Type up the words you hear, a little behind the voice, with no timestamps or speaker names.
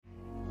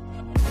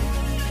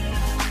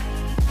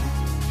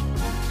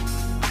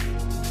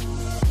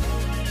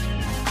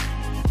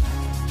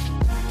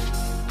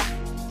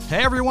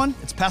Hey everyone,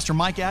 it's Pastor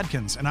Mike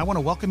Adkins, and I want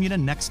to welcome you to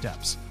Next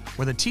Steps,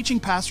 where the teaching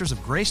pastors of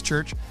Grace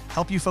Church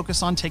help you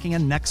focus on taking a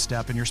next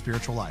step in your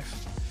spiritual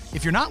life.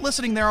 If you're not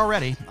listening there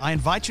already, I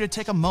invite you to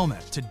take a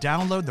moment to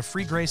download the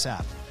free Grace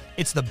app.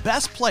 It's the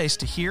best place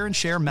to hear and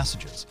share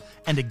messages,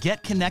 and to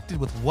get connected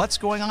with what's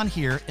going on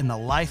here in the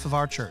life of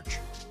our church.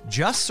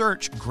 Just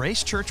search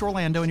Grace Church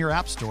Orlando in your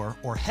app store,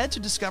 or head to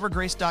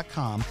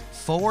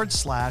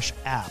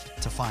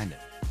discovergrace.com/app to find it.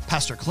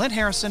 Pastor Clint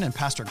Harrison and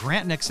Pastor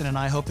Grant Nixon and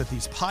I hope that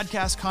these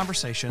podcast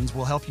conversations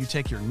will help you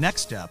take your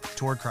next step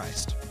toward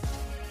Christ.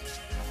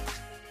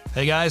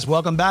 Hey guys,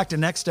 welcome back to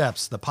Next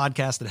Steps, the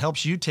podcast that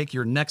helps you take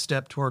your next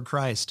step toward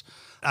Christ.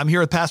 I'm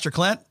here with Pastor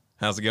Clint.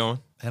 How's it going?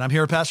 And I'm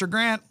here with Pastor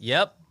Grant.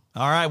 Yep.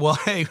 All right. Well,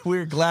 hey,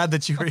 we're glad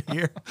that you were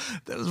here.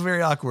 That was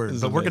very awkward,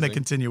 but we're going to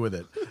continue with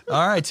it.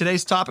 All right.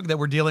 Today's topic that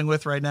we're dealing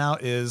with right now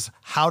is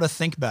how to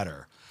think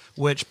better,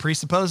 which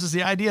presupposes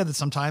the idea that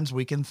sometimes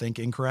we can think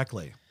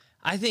incorrectly.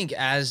 I think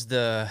as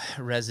the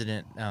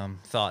resident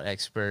thought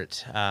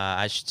expert,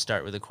 I should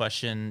start with a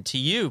question to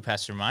you,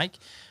 Pastor Mike,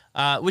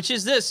 which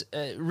is this.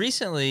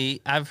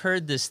 Recently, I've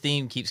heard this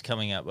theme keeps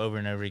coming up over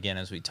and over again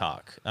as we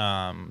talk,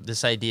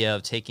 this idea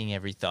of taking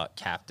every thought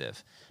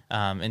captive.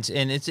 And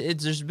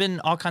there's been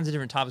all kinds of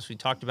different topics we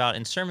talked about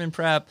in sermon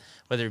prep,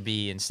 whether it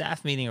be in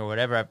staff meeting or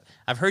whatever.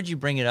 I've heard you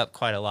bring it up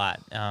quite a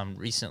lot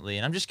recently,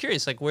 and I'm just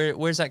curious, like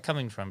where's that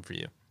coming from for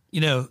you? You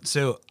know,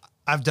 so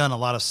I've done a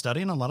lot of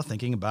studying and a lot of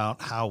thinking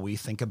about how we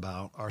think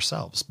about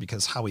ourselves,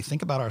 because how we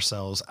think about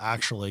ourselves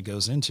actually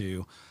goes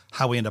into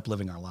how we end up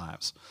living our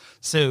lives.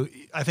 So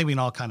I think we can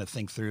all kind of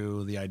think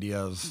through the idea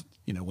of,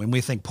 you know, when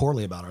we think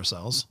poorly about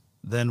ourselves,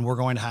 then we're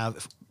going to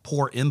have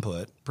poor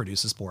input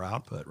produces poor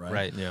output, right?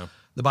 Right, yeah.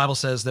 The Bible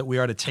says that we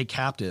are to take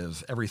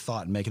captive every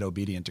thought and make it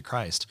obedient to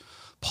Christ.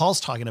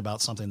 Paul's talking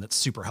about something that's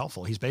super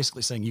helpful. He's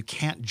basically saying you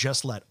can't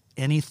just let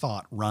any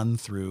thought run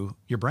through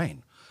your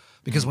brain.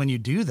 Because when you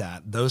do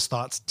that, those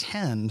thoughts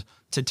tend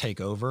to take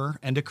over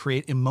and to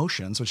create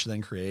emotions, which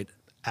then create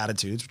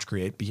attitudes, which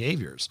create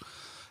behaviors.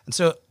 And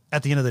so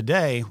at the end of the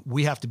day,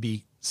 we have to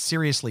be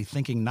seriously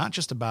thinking not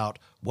just about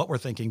what we're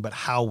thinking, but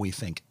how we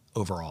think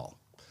overall.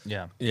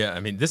 Yeah. Yeah,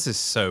 I mean, this is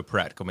so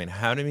practical. I mean,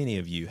 how many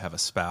of you have a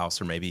spouse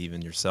or maybe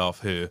even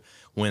yourself who,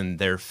 when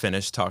they're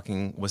finished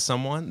talking with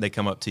someone, they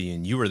come up to you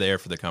and you were there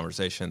for the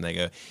conversation, they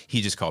go,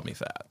 he just called me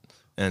fat.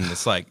 And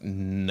it's like,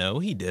 no,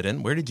 he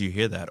didn't. Where did you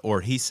hear that? Or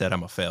he said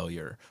I'm a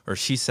failure. Or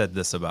she said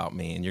this about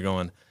me. And you're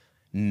going,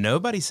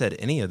 nobody said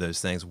any of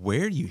those things.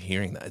 Where are you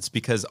hearing that? It's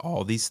because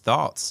all these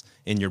thoughts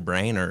in your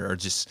brain are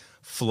just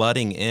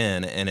flooding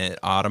in, and it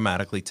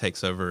automatically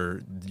takes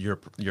over your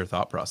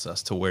thought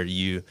process to where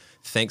you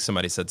think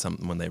somebody said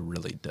something when they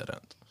really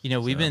didn't. You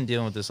know, we've been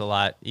dealing with this a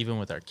lot, even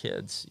with our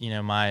kids. You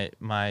know, my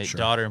Sure.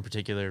 daughter in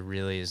particular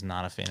really is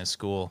not a fan of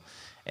school.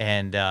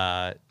 And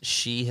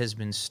she has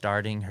been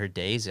starting her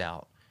days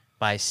out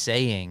by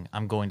saying,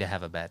 I'm going to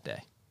have a bad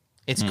day.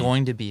 It's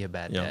going to be a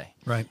bad day.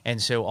 Right.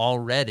 And so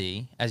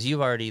already, as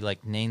you've already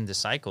like named the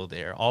cycle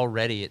there,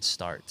 already it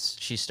starts.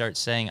 She starts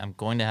saying, I'm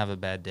going to have a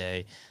bad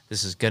day.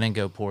 This is going to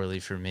go poorly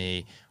for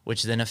me,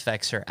 which then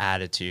affects her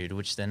attitude,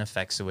 which then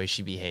affects the way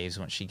she behaves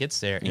when she gets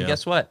there. And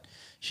guess what?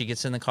 She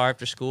gets in the car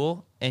after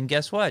school, and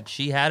guess what?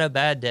 She had a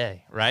bad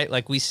day, right?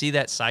 Like we see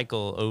that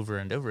cycle over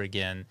and over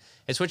again.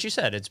 It's what you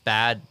said. It's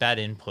bad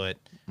input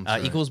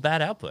equals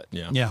bad output.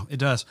 Yeah, it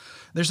does.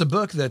 There's a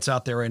book that's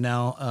out there right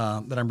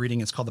now that I'm reading.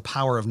 It's called The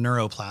Power of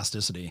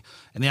Neuroplasticity.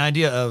 And the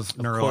idea of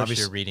neuro... Of course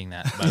you're reading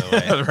that, by the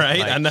way. Right?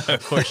 Like, I know.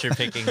 Of course you're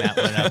picking that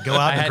one up. Go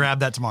out and grab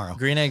that tomorrow.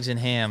 Green eggs and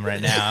ham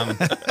right now.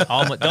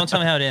 Don't tell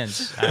me how it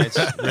ends. It's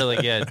really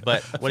good.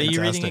 But what are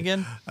you reading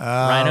again?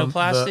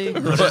 Rhinoplasty?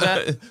 What is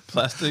that?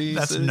 Plasty.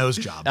 That's nose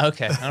job.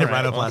 Okay. All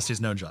right. Rhinoplasty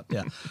is nose job.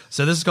 Yeah.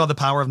 So this is called The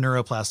Power of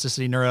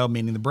Neuroplasticity. Neuro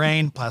meaning the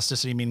brain,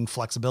 plasticity meaning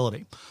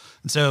flexibility.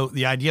 And so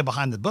the idea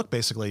behind the book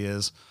basically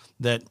is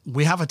that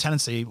we have a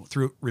tendency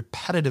through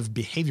repetitive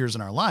behaviors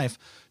in our life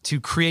to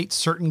create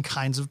certain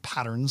kinds of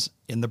patterns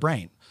in the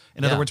brain.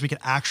 In other words, we can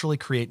actually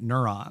create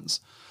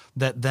neurons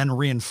that then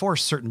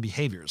reinforce certain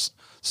behaviors.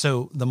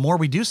 So the more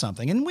we do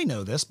something, and we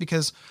know this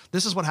because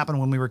this is what happened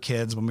when we were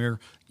kids, when we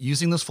were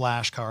using those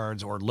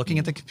flashcards or looking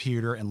at the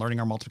computer and learning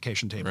our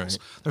multiplication tables.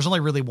 Right. There's only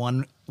really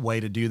one way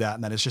to do that,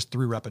 and that is just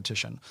through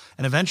repetition.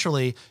 And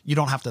eventually, you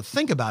don't have to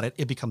think about it.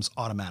 It becomes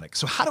automatic.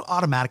 So how do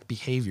automatic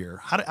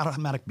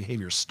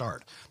behaviors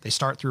start? They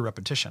start through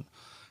repetition.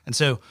 And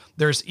so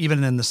there's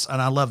even in this,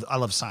 and I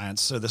love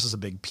science, so this is a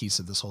big piece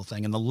of this whole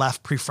thing. In the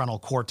left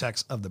prefrontal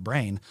cortex of the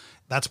brain,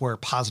 that's where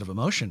positive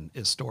emotion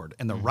is stored.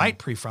 And the right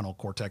prefrontal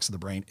cortex of the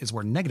brain is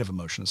where negative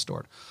emotion is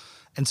stored.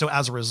 And so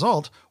as a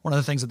result, one of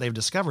the things that they've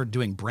discovered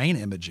doing brain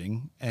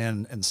imaging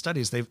and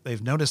studies,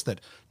 they've noticed that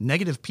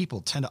negative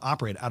people tend to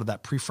operate out of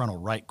that prefrontal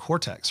right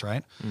cortex,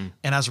 right?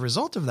 And as a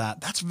result of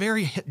that, that's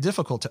very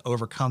difficult to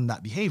overcome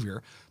that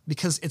behavior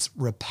because it's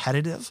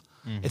repetitive.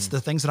 It's the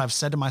things that I've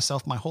said to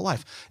myself my whole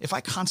life. If I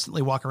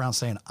constantly walk around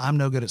saying, I'm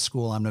no good at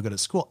school,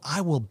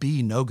 I will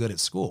be no good at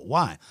school.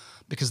 Why?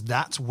 Because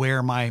that's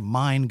where my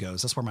mind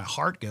goes. That's where my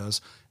heart goes.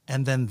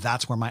 And then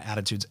that's where my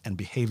attitudes and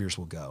behaviors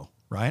will go,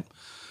 right?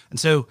 And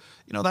so,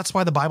 that's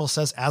why the Bible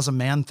says, as a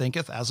man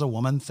thinketh, as a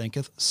woman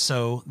thinketh,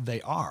 so they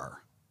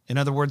are. In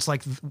other words,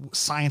 like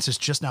science is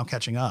just now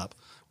catching up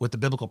with the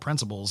biblical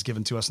principles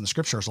given to us in the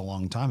scriptures a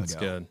long time ago. That's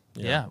good.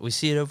 Yeah, we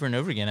see it over and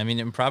over again. I mean,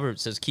 in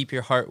Proverbs it says, keep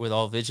your heart with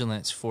all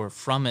vigilance, for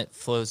from it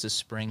flows the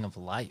spring of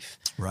life.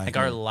 Right. Like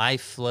our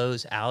life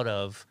flows out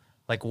of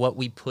like what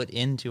we put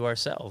into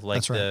ourselves,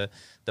 like That's right.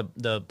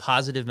 the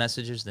positive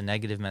messages, the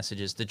negative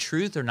messages, the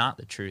truth or not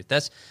the truth.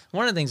 That's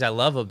one of the things I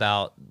love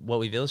about what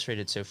we've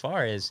illustrated so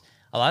far is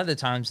a lot of the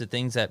times the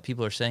things that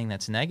people are saying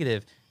that's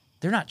negative,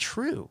 they're not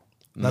true.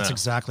 That's No.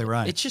 exactly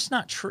right. It's just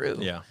not true.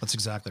 Yeah. That's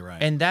exactly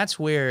right. And that's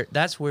where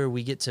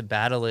we get to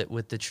battle it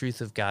with the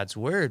truth of God's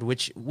word,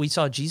 which we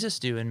saw Jesus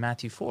do in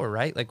Matthew 4,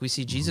 right? Like we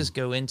see Jesus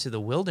go into the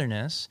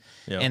wilderness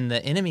Yeah. and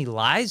the enemy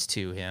lies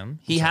to him.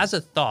 He has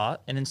a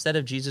thought, and instead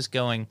of Jesus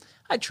going,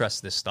 I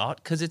trust this thought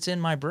because it's in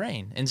my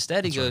brain,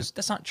 instead he goes,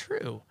 that's not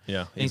true.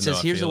 Yeah, And he even though says,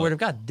 I here's the feel word it. of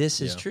God.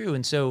 This is Yeah. true.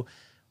 And so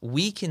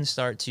we can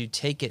start to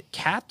take it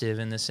captive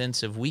in the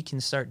sense of we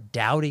can start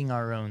doubting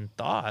our own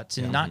thoughts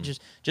and not just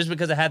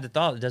because I had the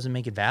thought, it doesn't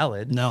make it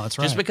valid. No, that's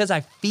Just right. because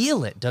I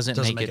feel it doesn't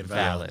make it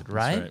valid. valid,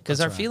 right? right. Because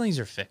That's our right. feelings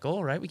are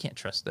fickle, right? We can't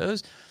trust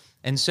those.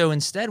 And so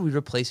instead we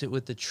replace it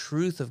with the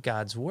truth of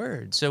God's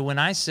word. So when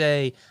I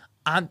say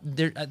I'm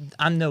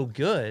no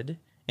good,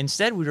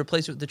 instead we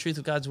replace it with the truth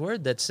of God's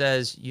word that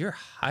says you're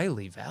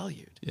highly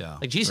valued. Yeah.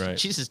 Like Jesus, Right.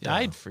 Jesus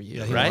died for you,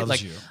 Yeah, he right? loves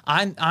Like you.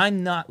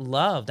 I'm not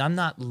loved. I'm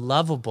not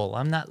lovable.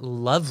 I'm not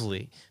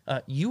lovely.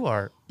 You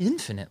are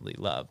infinitely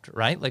loved,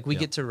 right? Like we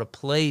get to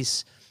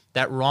replace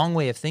that wrong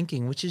way of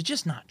thinking, which is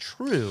just not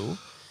true,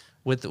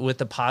 with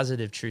the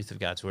positive truth of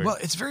God's word. Well,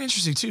 it's very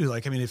interesting too.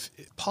 Like, I mean, if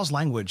Paul's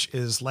language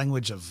is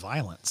language of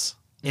violence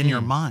in your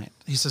mind,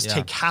 he says, Yeah.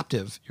 take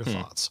captive your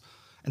thoughts.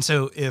 And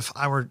so if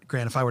I were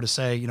to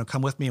say,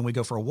 come with me and we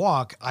go for a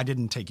walk, I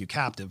didn't take you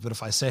captive. But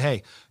if I say,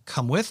 hey,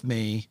 come with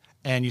me,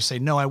 and you say,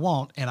 no, I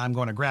won't, and I'm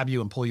going to grab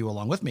you and pull you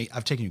along with me,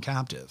 I've taken you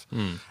captive.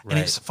 And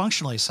it's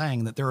functionally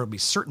saying that there will be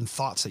certain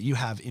thoughts that you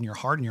have in your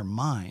heart and your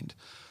mind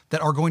that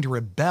are going to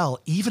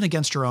rebel even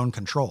against your own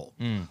control.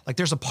 Like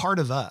there's a part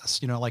of us,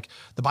 like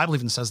the Bible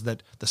even says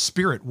that the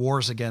spirit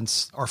wars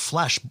against, our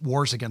flesh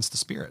wars against the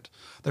spirit.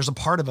 There's a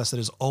part of us that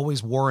is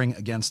always warring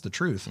against the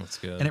truth. That's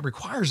good. And it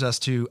requires us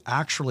to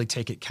actually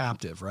take it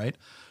captive, right?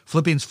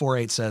 Philippians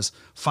 4:8 says,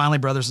 finally,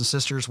 brothers and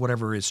sisters,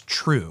 whatever is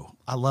true.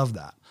 I love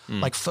that.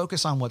 Like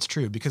focus on what's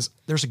true, because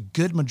there's a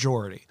good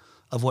majority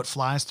of what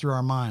flies through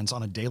our minds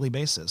on a daily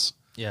basis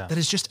Yeah. that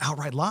is just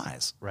outright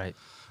lies. right.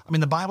 I mean,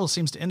 the Bible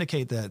seems to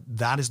indicate that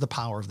that is the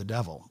power of the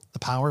devil. The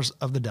powers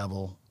of the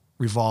devil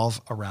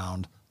revolve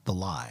around the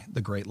lie,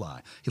 the great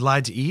lie. He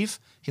lied to Eve,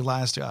 he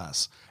lies to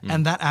us.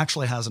 And that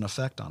actually has an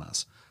effect on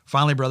us.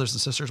 Finally, brothers and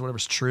sisters,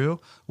 whatever's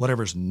true,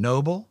 whatever's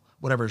noble,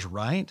 whatever's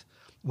right,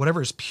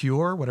 whatever is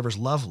pure, whatever's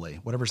lovely,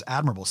 whatever's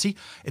admirable. See,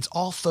 it's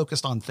all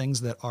focused on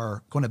things that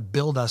are going to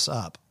build us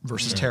up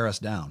versus tear us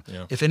down.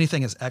 Yeah. If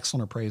anything is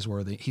excellent or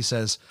praiseworthy, he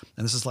says,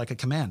 and this is like a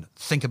command,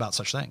 think about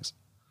such things.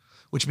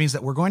 Which means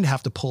that we're going to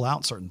have to pull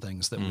out certain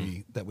things that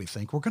we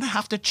think. We're going to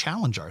have to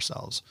challenge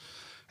ourselves.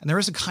 And there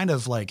is a kind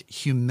of like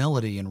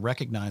humility in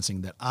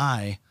recognizing that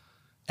I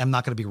am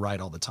not going to be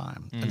right all the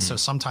time. And so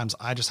sometimes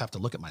I just have to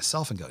look at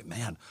myself and go,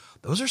 man,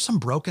 those are some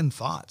broken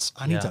thoughts.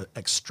 I need Yeah. to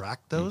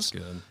extract those.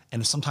 That's good.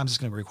 And sometimes it's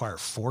going to require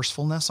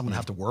forcefulness. I'm going to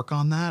have to work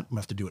on that. I'm going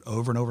to have to do it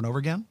over and over and over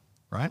again,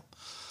 right?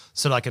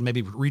 So that I can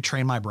maybe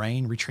retrain my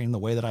brain, retrain the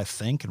way that I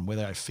think and the way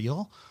that I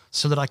feel,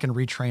 so that I can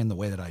retrain the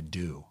way that I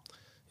do.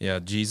 Yeah,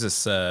 Jesus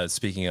said,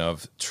 speaking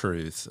of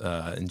truth,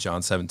 in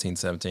John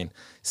 17:17,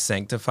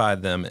 sanctify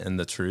them in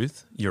the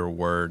truth. Your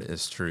word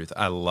is truth.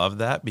 I love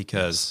that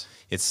because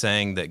it's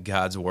saying that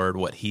God's word,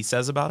 what he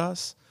says about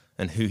us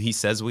and who he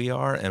says we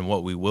are and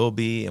what we will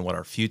be and what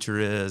our future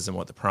is and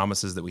what the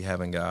promises that we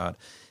have in God,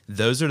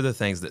 those are the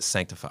things that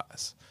sanctify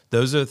us.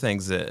 Those are the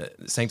things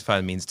that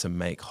sanctify means to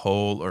make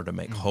whole or to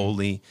make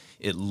holy.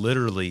 It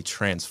literally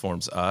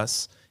transforms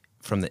us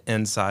from the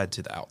inside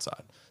to the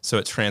outside. So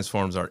it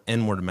transforms our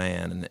inward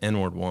man and the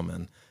inward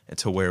woman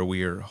to where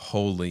we are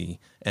holy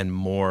and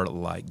more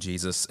like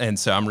Jesus. And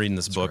so I'm reading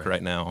this book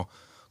right now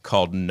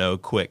called No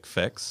Quick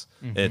Fix.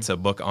 It's a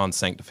book on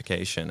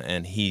sanctification,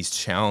 and he's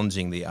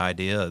challenging the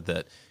idea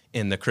that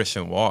in the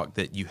Christian walk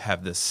that you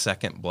have this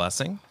second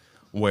blessing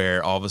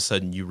where all of a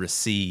sudden you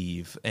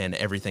receive and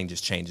everything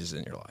just changes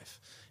in your life.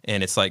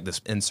 And it's like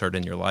this insert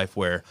in your life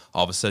where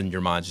all of a sudden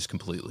your mind's just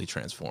completely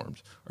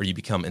transformed or you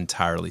become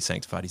entirely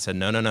sanctified. He said,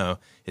 no,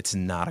 it's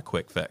not a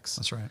quick fix.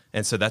 That's right.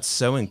 And so that's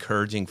so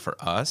encouraging for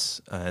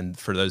us and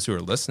for those who are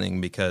listening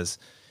because,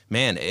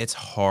 man, it's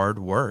hard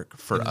work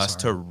for us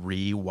to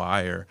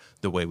rewire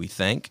the way we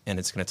think. And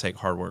it's going to take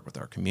hard work with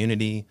our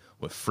community,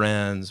 with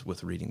friends,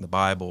 with reading the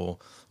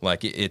Bible.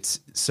 Like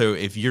it's so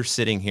if you're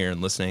sitting here and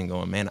listening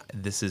going, man,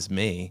 this is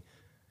me.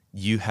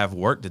 You have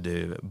work to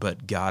do,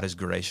 but God is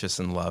gracious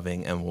and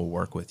loving and will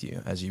work with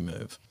you as you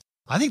move.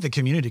 I think the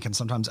community can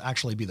sometimes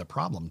actually be the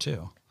problem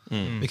too.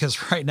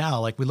 Because right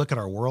now, like we look at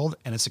our world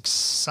and it's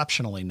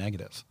exceptionally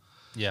negative.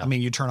 Yeah. I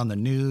mean, you turn on the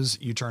news,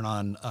 you turn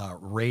on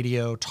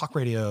radio, talk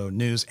radio,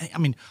 news. I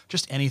mean,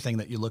 just anything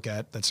that you look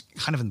at that's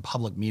kind of in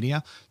public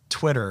media,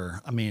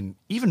 Twitter. I mean,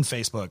 even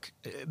Facebook.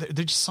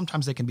 They're just,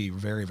 sometimes they can be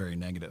very, very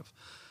negative.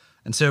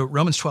 And so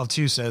Romans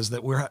 12:2 says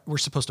that we're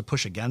supposed to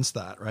push against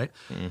that, right?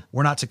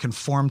 We're not to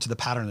conform to the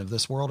pattern of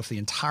this world. If the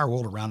entire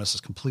world around us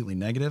is completely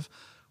negative,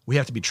 we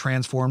have to be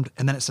transformed.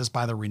 And then it says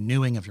by the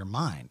renewing of your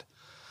mind.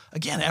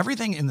 Again,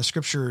 everything in the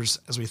scriptures,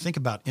 as we think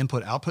about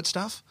input-output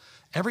stuff,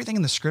 everything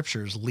in the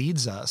scriptures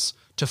leads us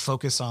to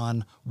focus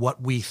on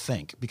what we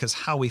think, because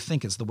how we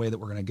think is the way that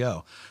we're going to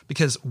go.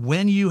 Because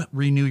when you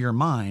renew your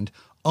mind,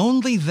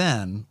 only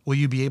then will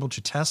you be able to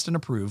test and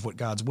approve what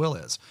God's will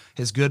is,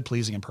 his good,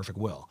 pleasing, and perfect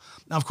will.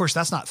 Now, of course,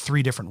 that's not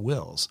three different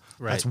wills.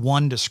 Right. That's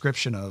one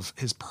description of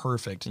his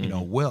perfect,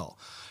 will.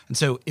 And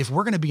so if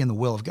we're going to be in the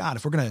will of God,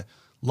 if we're going to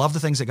love the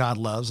things that God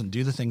loves and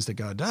do the things that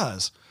God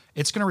does,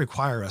 it's going to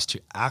require us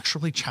to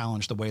actually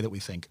challenge the way that we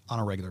think on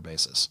a regular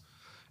basis.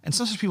 And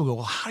sometimes people go,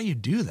 well, how do you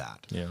do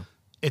that? Yeah.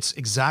 It's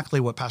exactly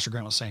what Pastor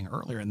Grant was saying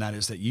earlier, and that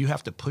is that you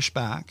have to push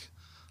back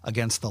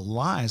against the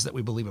lies that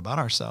we believe about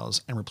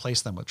ourselves and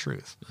replace them with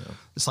truth. Yeah.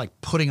 It's like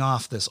putting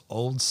off this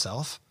old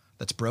self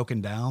that's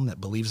broken down,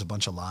 that believes a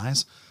bunch of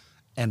lies,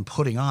 and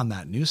putting on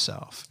that new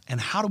self.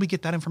 And how do we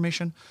get that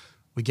information?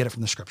 We get it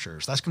from the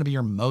scriptures. That's going to be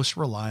your most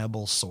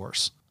reliable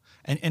source.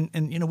 And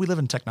we live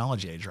in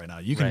technology age right now.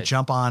 You can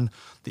jump on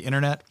the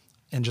internet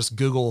and just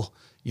Google,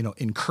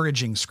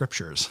 encouraging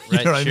scriptures.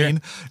 You know what I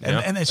mean?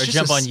 And it's or just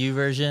jump on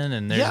YouVersion,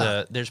 and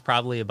there's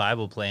probably a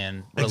Bible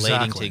plan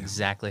relating to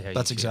exactly how you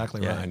That's feel.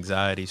 exactly right.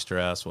 Anxiety,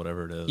 stress,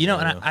 whatever it is.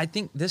 And I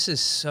think this is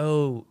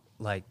so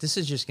this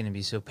is just going to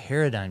be so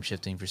paradigm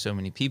shifting for so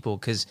many people,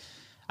 because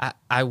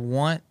I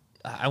want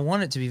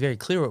it to be very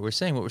clear what we're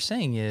saying. What we're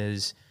saying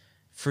is,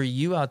 for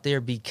you out there,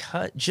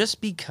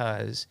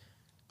 because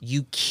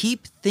you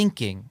keep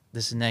thinking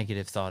this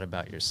negative thought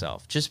about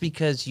yourself, just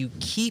because you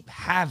keep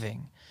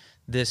having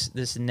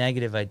this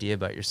negative idea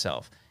about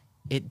yourself,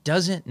 it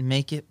doesn't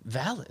make it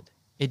valid.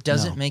 It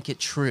doesn't make it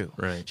true.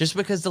 Right. Just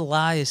because the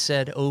lie is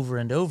said over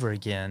and over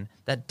again,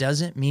 that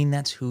doesn't mean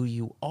that's who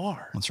you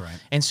are. That's right.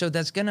 And so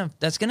that's gonna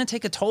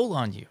take a toll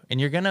on you, and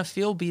you're gonna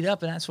feel beat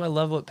up. And that's why I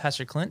love what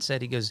Pastor Clint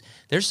said. He goes,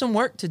 "There's some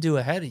work to do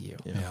ahead of you,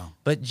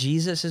 but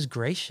Jesus is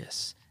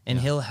gracious,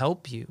 and He'll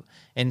help you."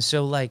 And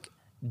so,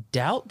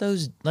 doubt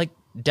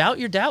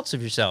your doubts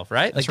of yourself,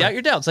 right? Doubt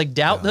your doubts,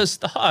 doubt those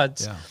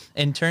thoughts,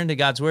 and turn to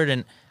God's word.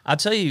 And I'll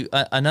tell you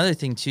another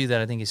thing too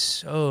that I think is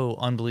so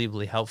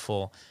unbelievably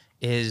helpful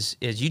is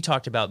you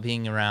talked about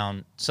being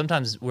around.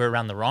 Sometimes we're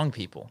around the wrong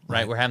people,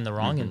 right? We're having the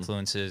wrong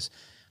influences,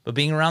 but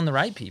being around the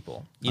right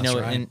people.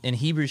 In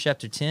Hebrews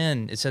chapter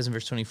 10, it says in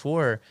verse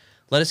 24,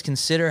 "Let us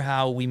consider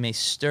how we may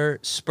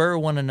spur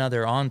one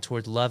another on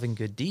toward love and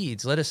good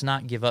deeds. Let us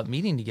not give up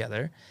meeting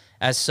together,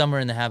 as some are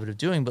in the habit of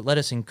doing, but let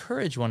us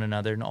encourage one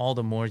another, and all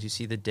the more as you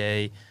see the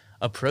day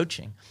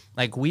approaching."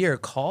 We are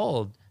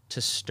called to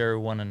stir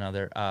one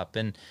another up.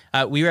 And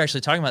we were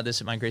actually talking about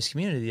this at my Grace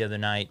community the other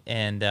night,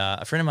 and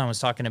a friend of mine was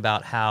talking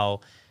about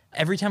how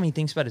every time he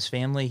thinks about his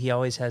family, he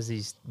always has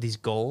these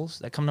goals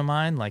that come to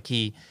mind.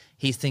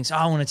 He thinks,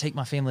 I want to take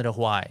my family to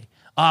Hawaii.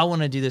 I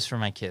want to do this for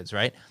my kids,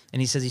 right?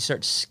 And he says he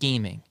starts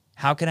scheming.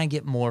 How can I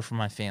get more from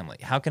my family?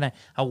 How can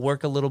I'll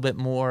work a little bit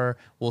more,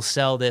 we'll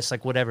sell this,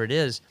 whatever it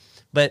is.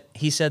 But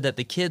he said that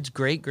the kid's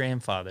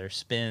great-grandfather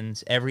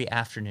spends every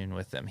afternoon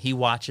with them. He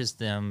watches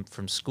them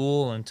from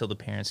school until the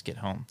parents get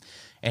home.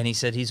 And he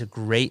said he's a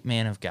great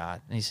man of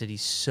God. And he said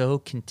he's so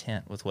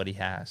content with what he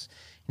has.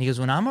 And he goes,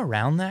 when I'm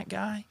around that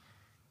guy,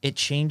 it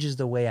changes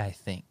the way I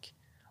think.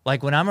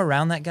 When I'm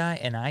around that guy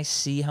and I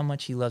see how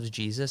much he loves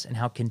Jesus and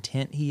how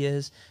content he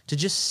is to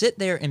just sit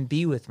there and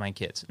be with my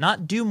kids,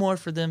 not do more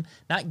for them,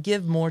 not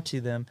give more to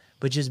them,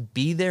 but just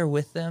be there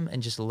with them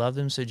and just love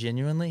them so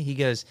genuinely. He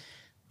goes,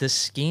 the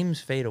schemes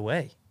fade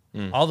away.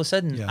 All of a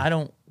sudden, I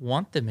don't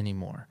want them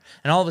anymore.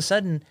 And all of a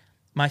sudden,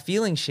 my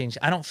feelings change.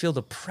 I don't feel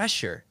the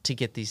pressure to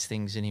get these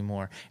things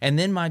anymore. And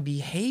then my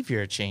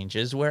behavior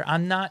changes where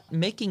I'm not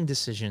making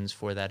decisions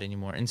for that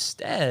anymore.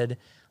 Instead,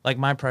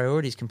 my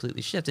priorities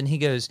completely shift. And he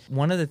goes,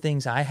 one of the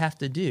things I have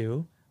to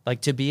do,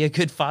 to be a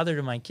good father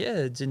to my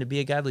kids and to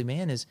be a godly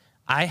man, is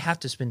I have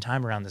to spend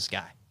time around this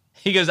guy.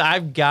 He goes,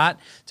 I've got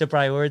to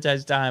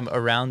prioritize time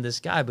around this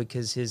guy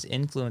because his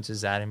influence is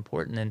that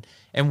important.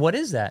 And what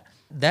is that?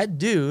 That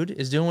dude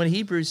is doing what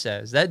Hebrews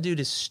says. That dude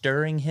is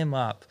stirring him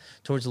up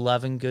towards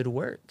love and good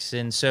works.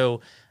 And so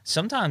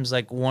sometimes,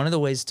 one of the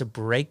ways to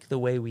break the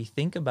way we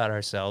think about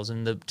ourselves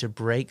and to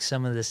break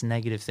some of this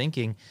negative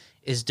thinking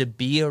is to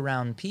be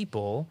around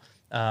people,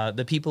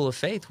 the people of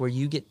faith, where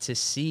you get to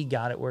see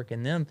God at work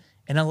in them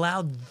and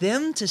allow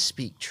them to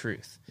speak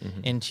truth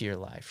into your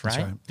life, right?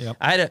 That's right. Yep.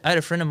 I had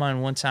a friend of mine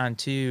one time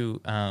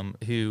too,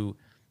 who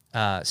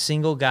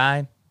single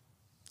guy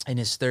in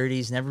his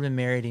 30s, never been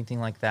married, anything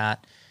like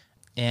that,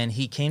 and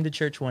he came to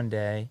church one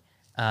day.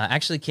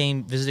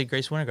 Visited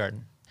Grace Winter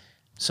Garden.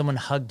 Someone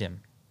hugged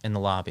him in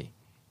the lobby,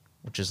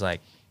 which is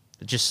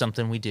just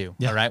something we do.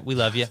 Yeah. All right, we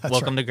love you.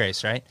 Welcome to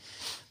Grace, right?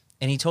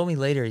 And he told me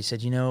later, he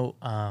said,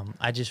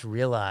 I just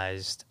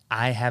realized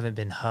I haven't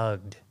been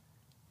hugged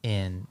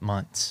in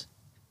months.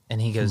 And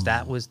he goes,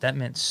 that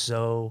meant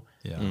so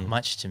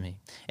much to me.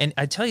 And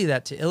I tell you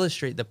that to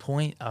illustrate the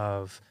point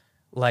of,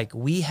 like,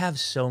 we have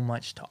so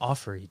much to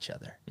offer each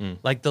other.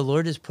 Like, the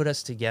Lord has put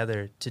us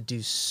together to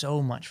do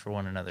so much for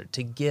one another,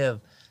 to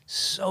give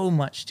so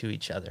much to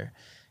each other.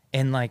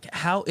 And, like,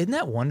 isn't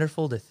that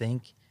wonderful to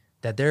think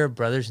that there are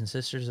brothers and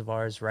sisters of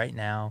ours right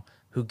now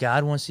who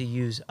God wants to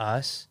use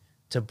us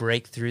to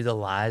break through the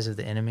lies of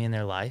the enemy in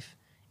their life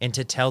and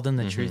to tell them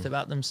the truth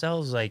about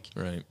themselves? Like,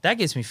 that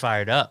gets me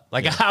fired up.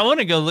 Like, I want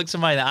to go look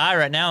somebody in the eye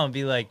right now and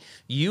be like,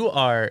 you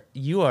are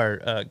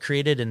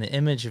created in the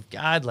image of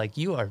God. Like,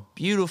 you are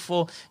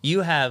beautiful.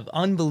 You have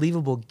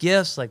unbelievable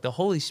gifts. Like, the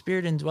Holy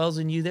Spirit indwells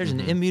in you. There's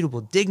an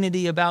immutable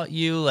dignity about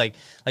you. Like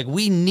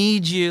we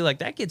need you. Like,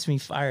 that gets me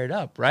fired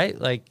up, right?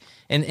 Like,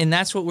 and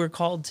that's what we're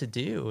called to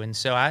do. And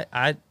so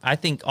I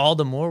think all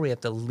the more we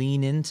have to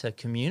lean into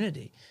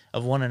community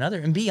of one another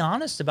and be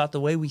honest about the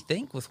way we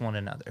think with one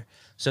another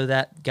so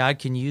that God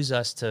can use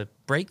us to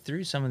break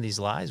through some of these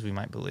lies we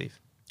might believe.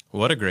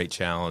 What a great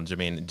challenge. I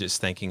mean,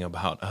 just thinking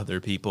about other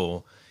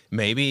people,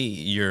 maybe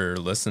you're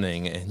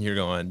listening and you're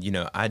going,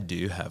 I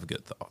do have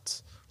good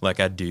thoughts. Like,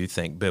 I do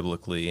think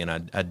biblically,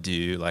 and I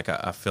do, like,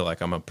 I feel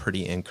like I'm a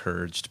pretty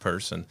encouraged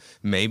person.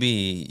 Maybe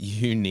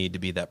you need to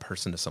be that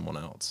person to someone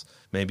else.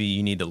 Maybe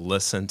you need to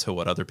listen to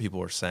what other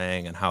people are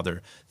saying and how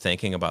they're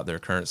thinking about their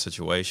current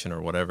situation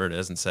or whatever it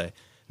is and say,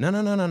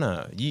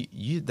 no.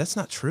 You that's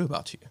not true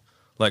about you.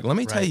 Like, let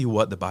me tell you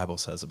what the Bible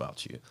says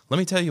about you. Let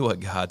me tell you what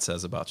God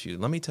says about you.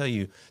 Let me tell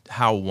you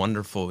how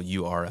wonderful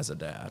you are as a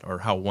dad or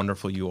how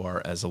wonderful you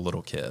are as a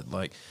little kid.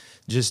 Like,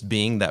 just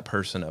being that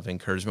person of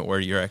encouragement where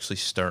you're actually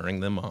stirring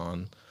them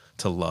on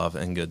to love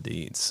and good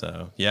deeds.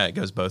 So, yeah, it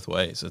goes both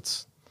ways.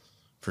 It's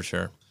for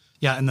sure.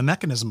 Yeah, and the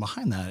mechanism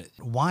behind that,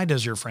 why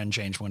does your friend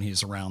change when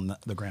he's around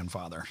the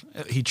grandfather?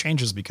 He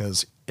changes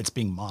because it's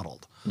being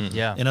modeled.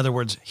 Yeah. In other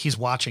words, he's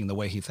watching the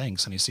way he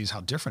thinks, and he sees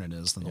how different it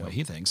is than the way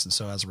he thinks. And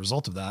so as a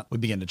result of that, we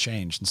begin to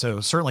change. And so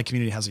certainly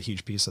community has a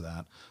huge piece of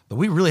that. But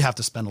we really have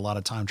to spend a lot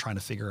of time trying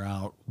to figure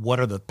out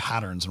what are the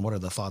patterns and what are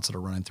the thoughts that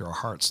are running through our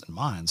hearts and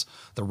minds,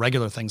 the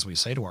regular things we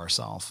say to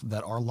ourselves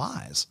that are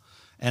lies.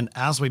 And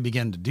as we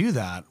begin to do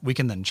that, we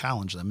can then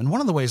challenge them. And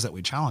one of the ways that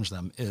we challenge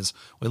them is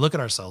we look at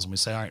ourselves and we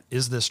say, all right,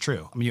 is this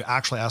true? I mean, you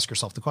actually ask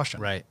yourself the question,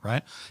 right?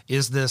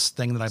 Is this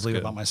thing that I believe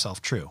about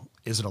myself true?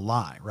 Is it a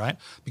lie, right?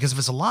 Because if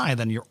it's a lie,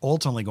 then you're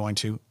ultimately going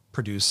to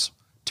produce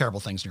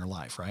terrible things in your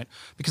life, right?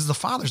 Because the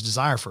Father's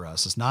desire for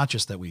us is not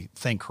just that we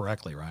think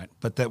correctly, right?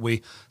 But that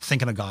we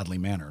think in a godly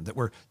manner, that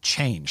we're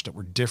changed, that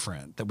we're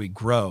different, that we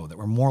grow, that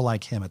we're more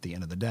like Him at the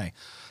end of the day.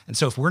 And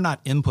so if we're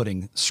not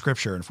inputting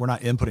Scripture, and if we're not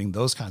inputting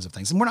those kinds of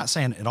things, and we're not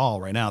saying at all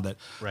right now that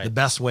the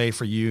best way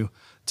for you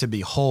to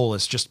be whole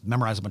is just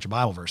memorize a bunch of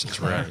Bible verses,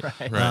 right?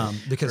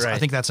 Because I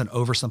think that's an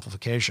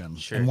oversimplification.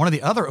 Sure. And one of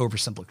the other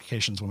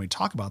oversimplifications when we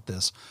talk about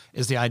this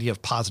is the idea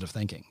of positive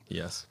thinking.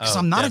 Yes. Because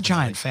I'm not a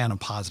giant fan of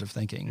positive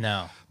thinking.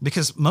 No.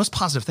 Because most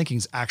positive thinking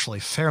is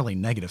actually fairly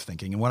negative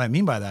thinking. And what I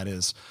mean by that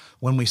is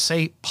when we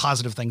say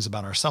positive things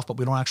about ourselves, but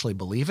we don't actually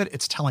believe it,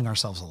 it's telling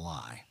ourselves a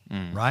lie.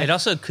 Right. It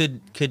also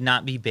could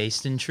not be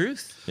based in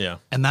truth. Yeah.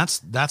 And that's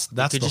It could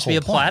the just whole be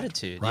a point,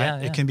 platitude. right? Yeah.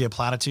 It can be a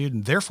platitude,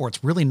 and therefore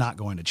it's really not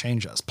going to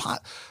change us.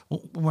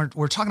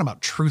 We're talking about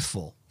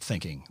truthful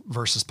thinking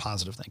versus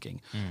positive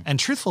thinking. And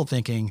truthful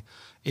thinking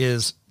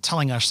is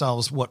telling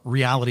ourselves what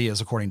reality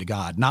is according to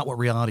God, not what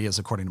reality is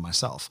according to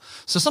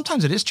myself. So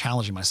sometimes it is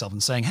challenging myself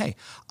and saying, hey,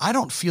 I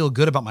don't feel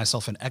good about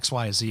myself in X,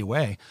 Y, Z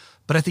way.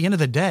 But at the end of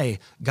the day,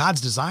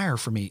 God's desire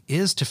for me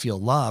is to feel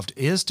loved,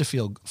 is to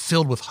feel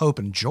filled with hope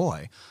and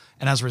joy.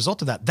 And as a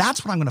result of that,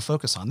 that's what I'm going to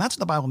focus on. That's what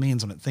the Bible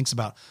means when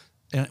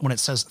it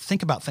says,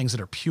 think about things that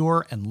are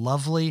pure and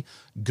lovely,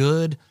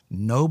 good,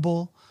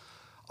 noble.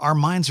 Our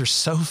minds are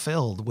so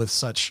filled with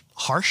such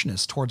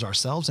harshness towards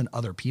ourselves and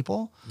other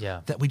people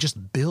that we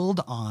just build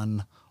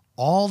on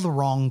all the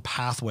wrong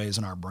pathways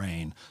in our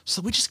brain.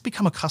 So we just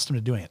become accustomed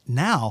to doing it.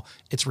 Now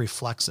it's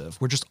reflexive.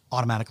 We're just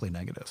automatically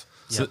negative.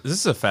 So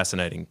this is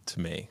fascinating to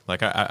me.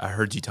 Like I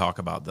heard you talk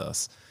about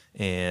this,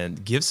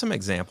 and give some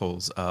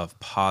examples of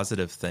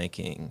positive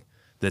thinking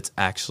that's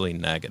actually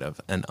negative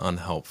and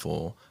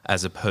unhelpful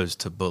as opposed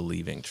to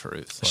believing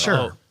truth. Like,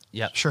 Sure.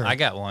 Sure. I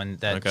got one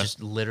that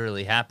just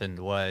literally happened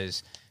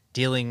was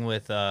dealing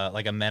with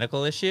like a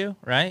medical issue,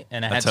 right?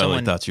 And I had totally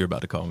someone thought you were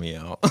about to call me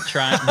out.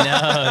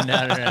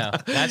 No.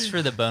 That's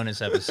for the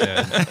bonus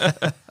episode.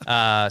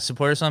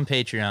 Support us on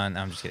Patreon.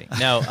 I'm just kidding.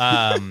 No,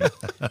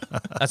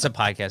 that's a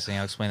podcast thing.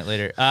 I'll explain it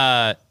later.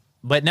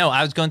 But no,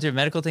 I was going through a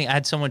medical thing. I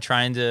had someone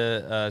trying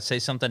to say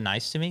something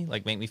nice to me,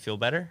 like make me feel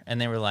better.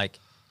 And they were like,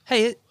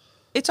 hey,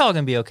 it's all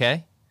going to be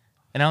okay.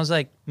 And I was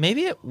like,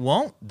 maybe it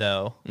won't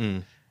though.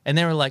 And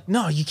they were like,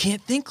 no, you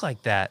can't think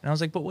like that. And I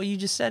was like, but what you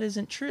just said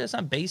isn't true. It's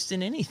not based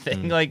in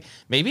anything. Like,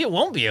 maybe it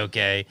won't be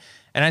okay.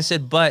 And I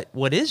said, but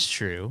what is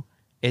true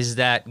is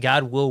that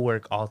God will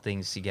work all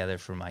things together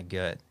for my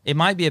good. It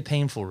might be a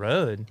painful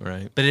road,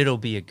 right? But it'll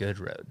be a good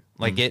road.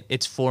 Like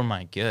it's for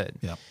my good.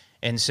 Yeah.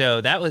 And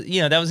so that was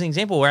an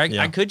example where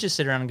Yeah. I could just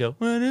sit around and go,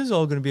 well, it is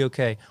all going to be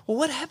okay. Well,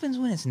 what happens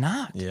when it's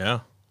not? Yeah.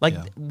 Like,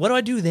 Yeah. what do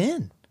I do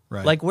then?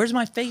 Right. Like, where's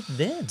my faith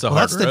then? It's a Well,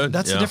 hard that's road.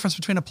 that's Yeah. the difference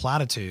between a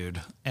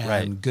platitude and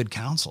Right. good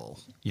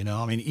counsel.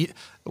 I mean,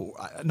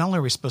 not only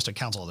are we supposed to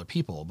counsel other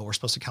people, but we're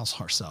supposed to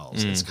counsel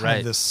ourselves. It's kind right.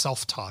 of this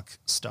self-talk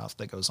stuff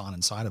that goes on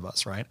inside of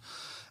us, right?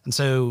 And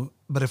so,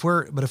 but if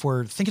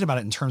we're thinking about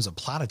it in terms of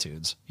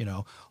platitudes,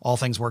 all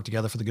things work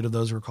together for the good of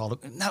those who are called.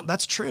 No,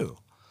 that's true.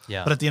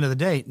 Yeah. But at the end of the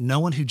day, no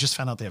one who just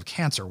found out they have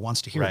cancer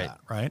wants to hear Right. that,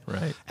 right?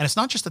 Right. And it's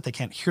not just that they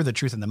can't hear the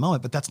truth in the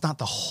moment, but that's not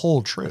the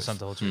whole truth. That's not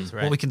the whole truth,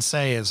 right? What we can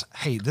say is,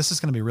 hey, this is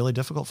going to be really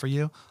difficult for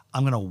you.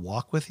 I'm going to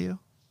walk with you.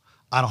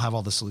 I don't have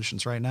all the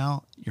solutions right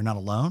now. You're not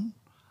alone.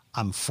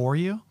 I'm for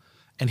you.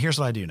 And here's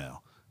what I do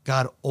know.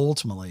 God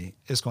ultimately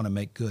is going to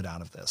make good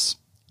out of this.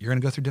 You're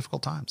going to go through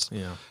difficult times.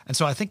 Yeah. And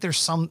so I think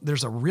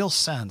there's a real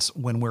sense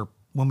when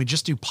we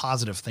just do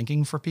positive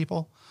thinking for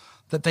people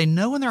that they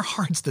know in their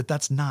hearts that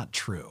that's not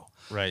true.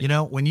 Right.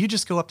 When you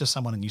just go up to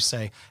someone and you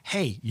say,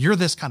 hey, you're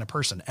this kind of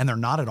person, and they're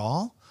not at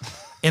all,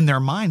 in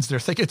their minds, they're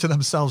thinking to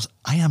themselves,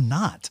 I am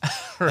not.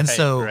 And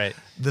so right.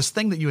 this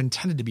thing that you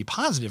intended to be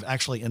positive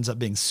actually ends up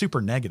being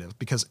super negative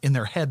because in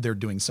their head, they're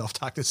doing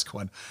self-talk. This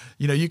one,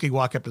 you could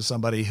walk up to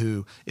somebody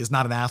who is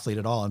not an athlete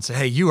at all and say,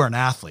 hey, you are an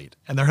athlete.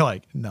 And they're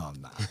like, no,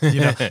 I'm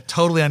not,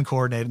 totally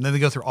uncoordinated. And then they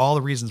go through all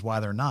the reasons why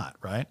they're not,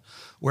 right?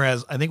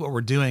 Whereas I think what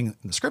we're doing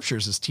in the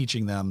scriptures is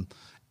teaching them.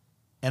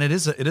 And it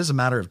is a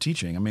matter of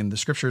teaching. I mean, the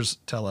scriptures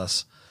tell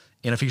us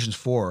in Ephesians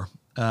 4,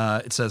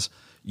 it says,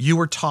 you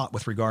were taught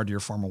with regard to your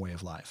former way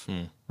of life,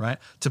 right?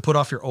 To put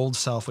off your old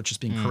self, which is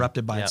being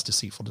corrupted by its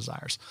deceitful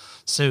desires.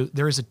 So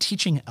there is a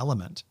teaching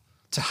element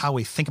to how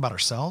we think about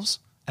ourselves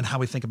and how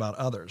we think about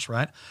others,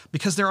 right?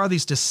 Because there are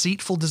these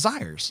deceitful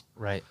desires.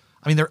 Right.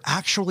 I mean, they're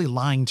actually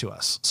lying to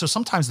us. So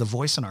sometimes the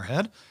voice in our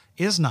head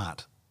is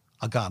not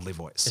a godly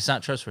voice. It's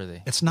not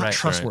trustworthy. It's not Right.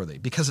 trustworthy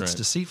because it's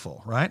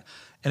deceitful, right?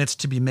 And it's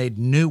to be made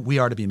new. We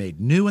are to be made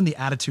new in the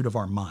attitude of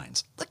our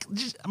minds.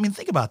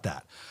 Think about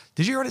that.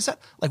 Did you already say,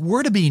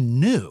 we're to be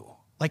new?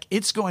 We're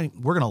going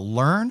to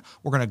learn,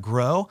 we're going to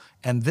grow,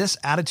 and this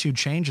attitude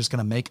change is going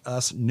to make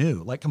us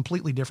new,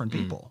 completely different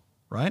people,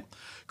 right?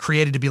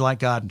 Created to be like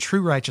God in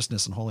true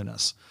righteousness and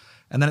holiness.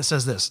 And then it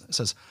says this, it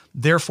says,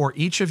 therefore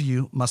each of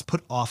you must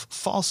put off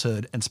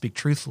falsehood and speak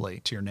truthfully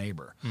to your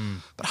neighbor.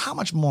 But how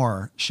much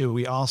more should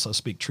we also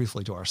speak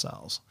truthfully to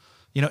ourselves?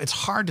 It's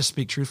hard to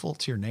speak truthful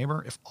to your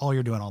neighbor if all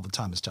you're doing all the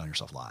time is telling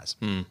yourself lies.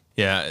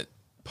 Yeah.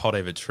 Paul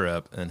David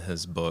Tripp, in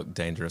his book,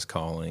 Dangerous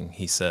Calling,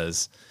 he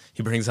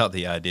brings out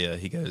the idea.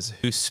 He goes,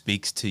 who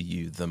speaks to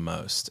you the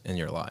most in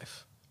your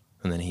life?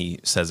 And then he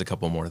says a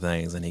couple more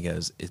things, and he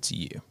goes, it's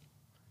you.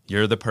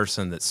 You're the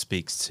person that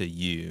speaks to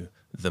you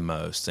the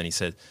most. And he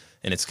said,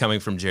 and it's coming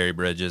from Jerry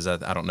Bridges. I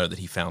don't know that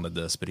he founded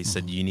this, but he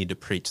said, you need to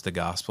preach the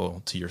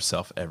gospel to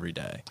yourself every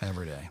day.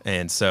 Every day.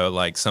 And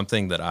so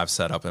something that I've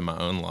set up in my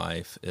own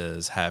life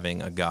is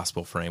having a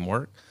gospel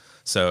framework.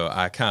 So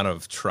I kind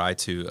of try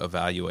to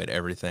evaluate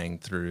everything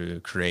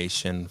through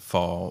creation,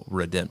 fall,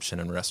 redemption,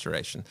 and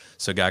restoration.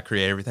 So God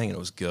created everything and it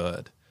was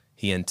good.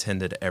 He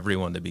intended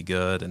everyone to be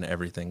good and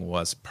everything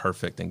was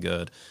perfect and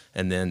good.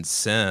 And then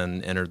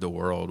sin entered the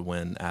world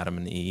when Adam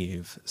and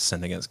Eve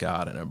sinned against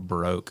God, and it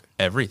broke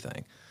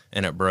everything.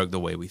 And it broke the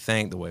way we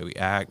think, the way we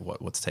act,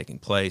 what's taking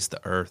place,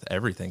 the earth,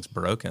 everything's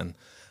broken.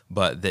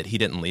 But that he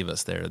didn't leave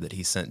us there, that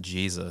he sent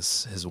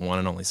Jesus, his one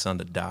and only son,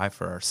 to die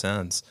for our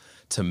sins,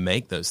 to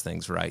make those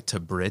things right, to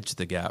bridge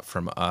the gap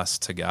from us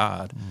to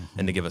God,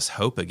 and to give us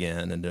hope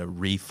again, and to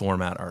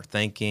reformat our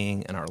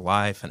thinking and our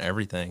life and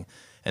everything.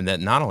 And that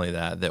not only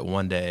that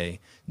one day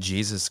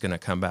Jesus is going to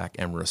come back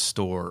and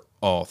restore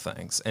all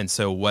things. And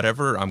so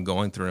whatever I'm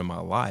going through in my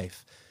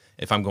life,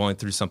 if I'm going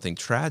through something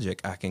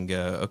tragic, I can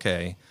go,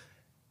 okay,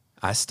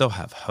 I still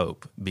have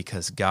hope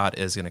because God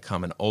is going to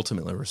come and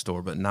ultimately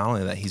restore. But not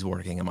only that, he's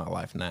working in my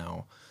life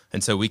now.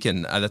 And so we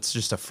can, that's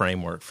just a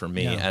framework for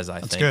me as I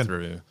think good.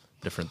 through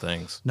different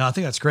things. No, I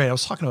think that's great. I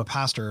was talking to a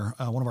pastor,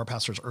 one of our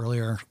pastors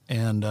earlier,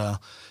 and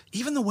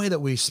even the way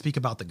that we speak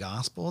about the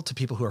gospel to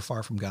people who are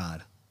far from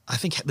God, I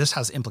think this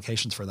has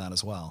implications for that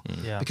as well.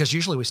 Yeah. Because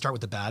usually we start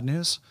with the bad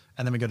news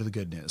and then we go to the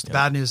good news. The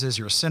bad news is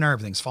you're a sinner,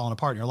 everything's falling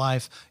apart in your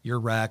life, you're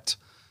wrecked,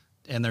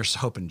 and there's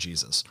hope in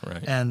Jesus.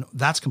 Right. And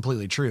that's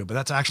completely true, but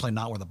that's actually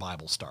not where the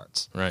Bible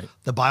starts. Right.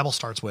 The Bible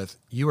starts with,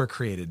 you are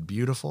created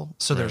beautiful.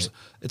 So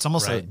it's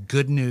almost a Right.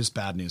 good news,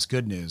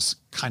 good news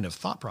kind of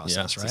thought process,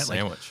 Yeah, it's right? a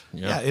sandwich.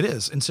 Yeah, it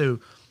is. And so,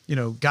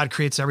 God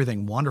creates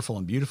everything wonderful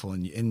and beautiful.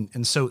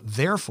 And so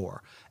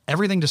therefore,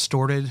 everything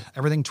distorted,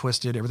 everything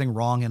twisted, everything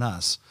wrong in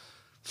us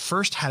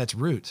first had its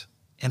root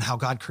in how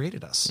God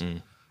created us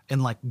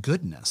in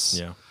goodness.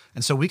 Yeah.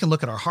 And so we can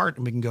look at our heart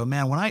and we can go,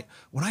 man,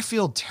 when I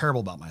feel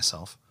terrible about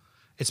myself,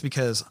 it's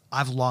because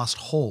I've lost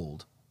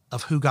hold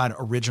of who God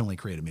originally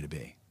created me to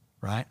be,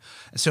 right?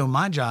 And so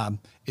my job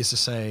is to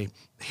say,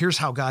 here's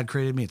how God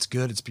created me. It's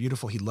good. It's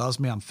beautiful. He loves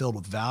me. I'm filled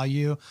with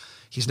value.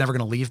 He's never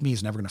going to leave me.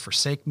 He's never going to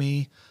forsake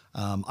me.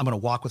 I'm going to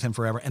walk with him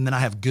forever. And then I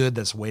have good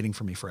that's waiting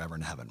for me forever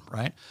in heaven,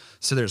 right?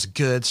 So there's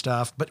good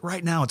stuff, but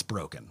right now it's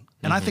broken.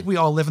 And I think we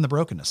all live in the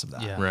brokenness of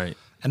that. Yeah. Right.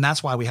 And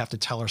that's why we have to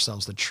tell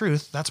ourselves the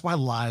truth. That's why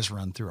lies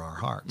run through our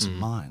hearts and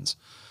minds.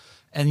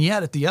 And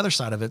yet at the other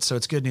side of it, so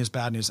it's good news,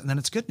 bad news, and then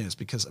it's good news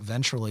because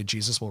eventually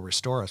Jesus will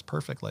restore us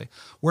perfectly.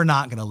 We're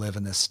not going to live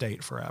in this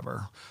state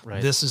forever.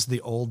 Right. This is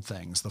the old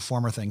things, the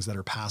former things that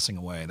are passing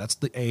away. That's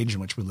the age in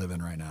which we live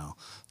in right now.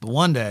 But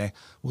one day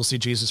we'll see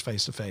Jesus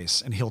face to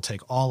face, and he'll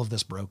take all of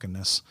this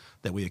brokenness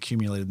that we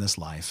accumulated in this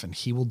life, and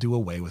he will do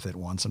away with it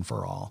once and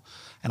for all.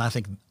 And I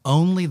think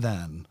only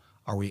then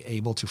are we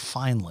able to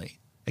finally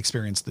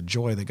experience the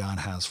joy that God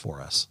has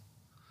for us.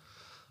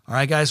 All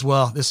right, guys.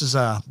 Well, this is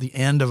the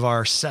end of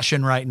our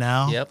session right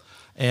now. Yep.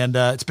 And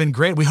it's been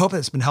great. We hope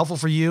it's been helpful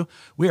for you.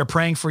 We are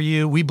praying for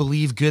you. We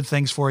believe good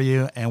things for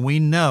you. And we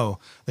know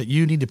that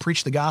you need to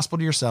preach the gospel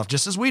to yourself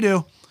just as we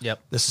do.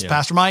 Yep. This is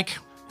Pastor Mike.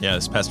 Yeah,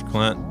 this is Pastor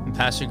Clint. And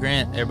Pastor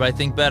Grant. Everybody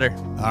think better.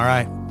 All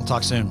right. We'll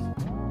talk soon.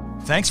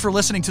 Thanks for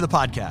listening to the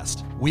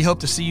podcast. We hope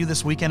to see you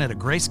this weekend at a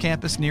Grace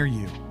campus near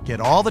you.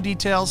 Get all the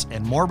details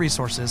and more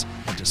resources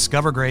at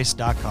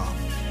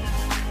discovergrace.com.